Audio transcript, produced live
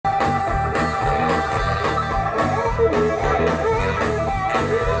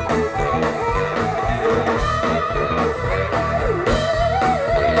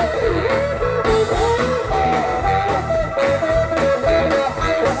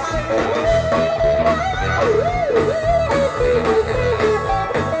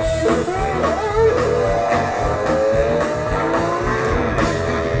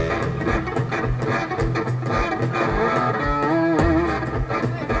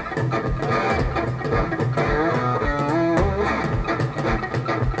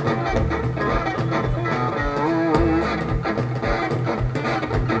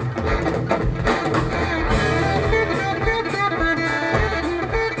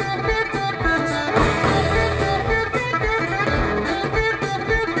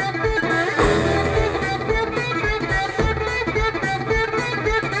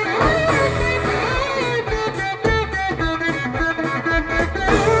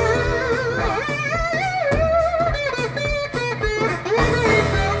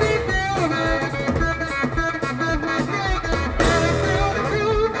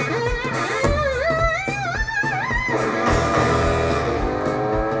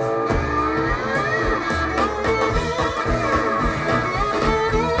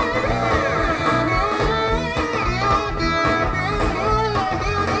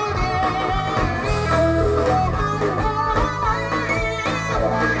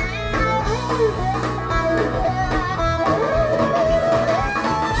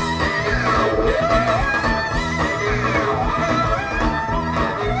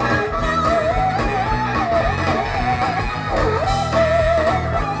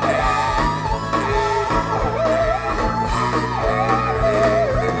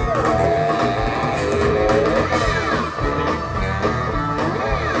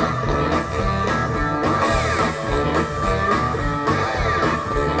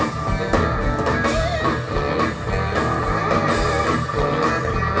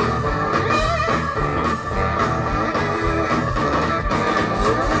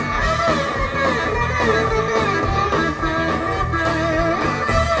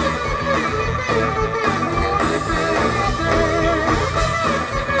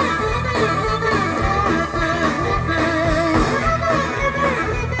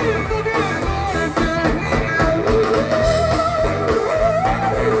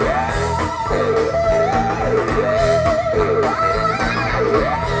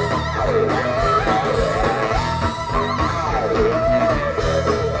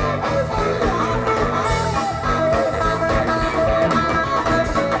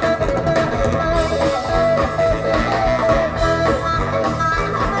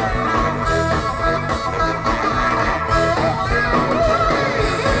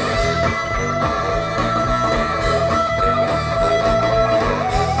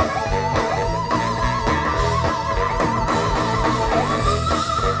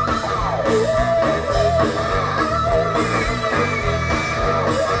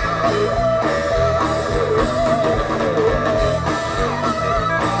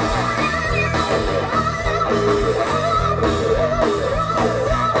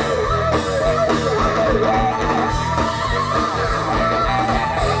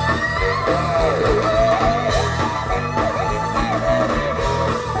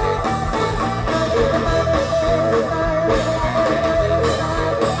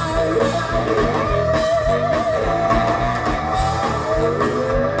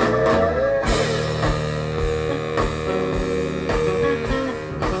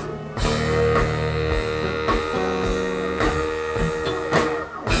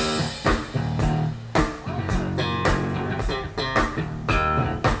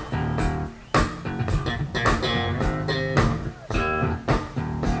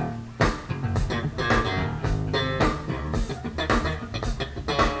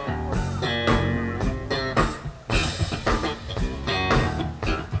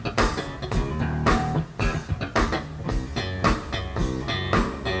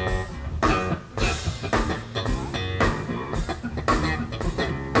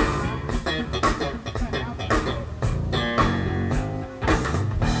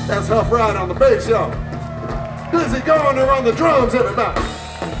That's Huff Ride on the bass, y'all. Busy Gardner on the drums, everybody.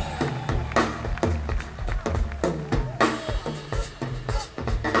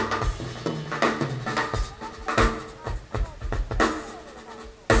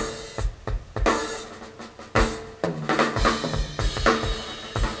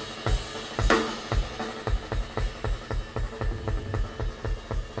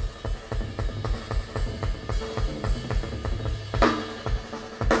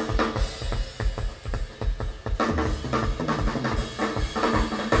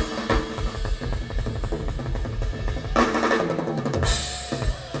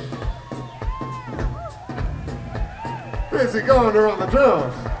 Busy Gardner on the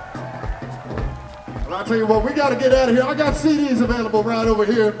drums. Well, I'll tell you what, we got to get out of here. I got CDs available right over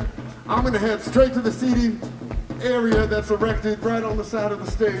here. I'm going to head straight to the CD area that's erected right on the side of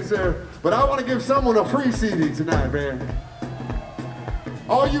the stage there. But I want to give someone a free CD tonight, man.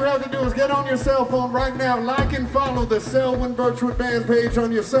 All you have to do is get on your cell phone right now, like and follow the Selwyn Birchwood Band page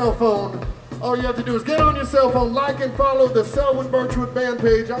on your cell phone. All you have to do is get on your cell phone, like and follow the Selwyn Birchwood Band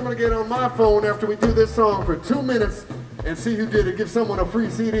page. I'm going to get on my phone after we do this song for 2 minutes and see who did it. Give someone a free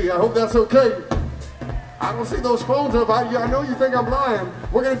CD. I hope that's okay. I don't see those phones up. I know you think I'm lying.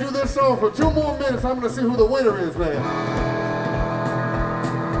 We're going to do this song for 2 more minutes. I'm going to see who the winner is, man.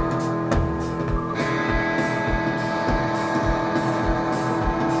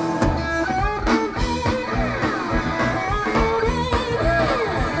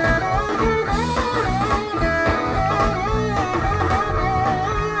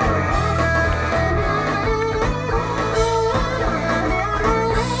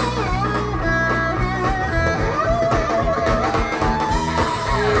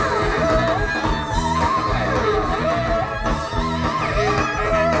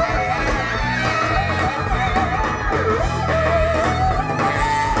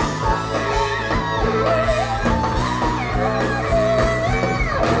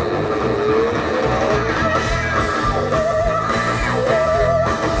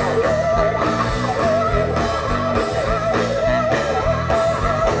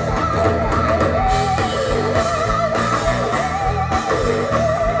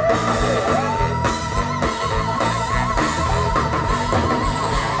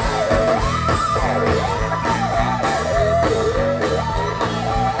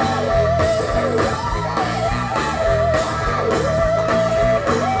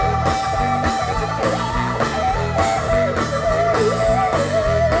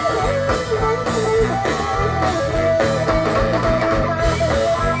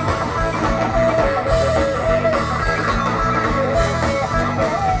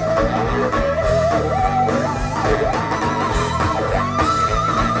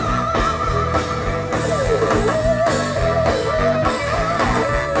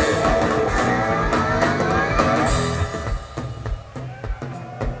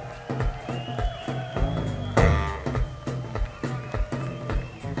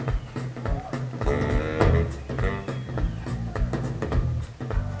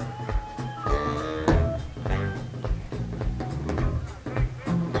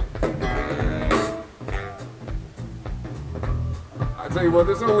 I tell you what,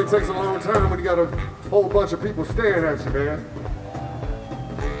 this only takes a long time when you got a whole bunch of people staring at you, man.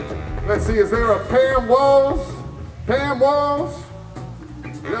 Let's see, is there a Pam Walls? Pam Walls?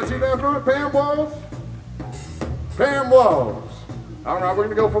 Did I see that for it? Pam Walls? Pam Walls. All right, we're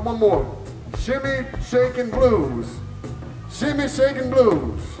gonna go for one more. Shimmy, Shakin' Blues. Shimmy, Shakin'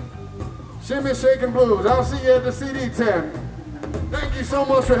 Blues. Shimmy, Shakin' Blues. I'll see you at the CD tent. Thank you so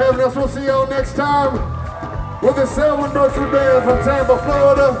much for having us. We'll see y'all next time with the Selwyn Birchwood Band from Tampa,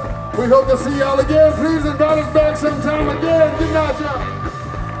 Florida. We hope to see y'all again. Please invite us back sometime again. Good night, y'all.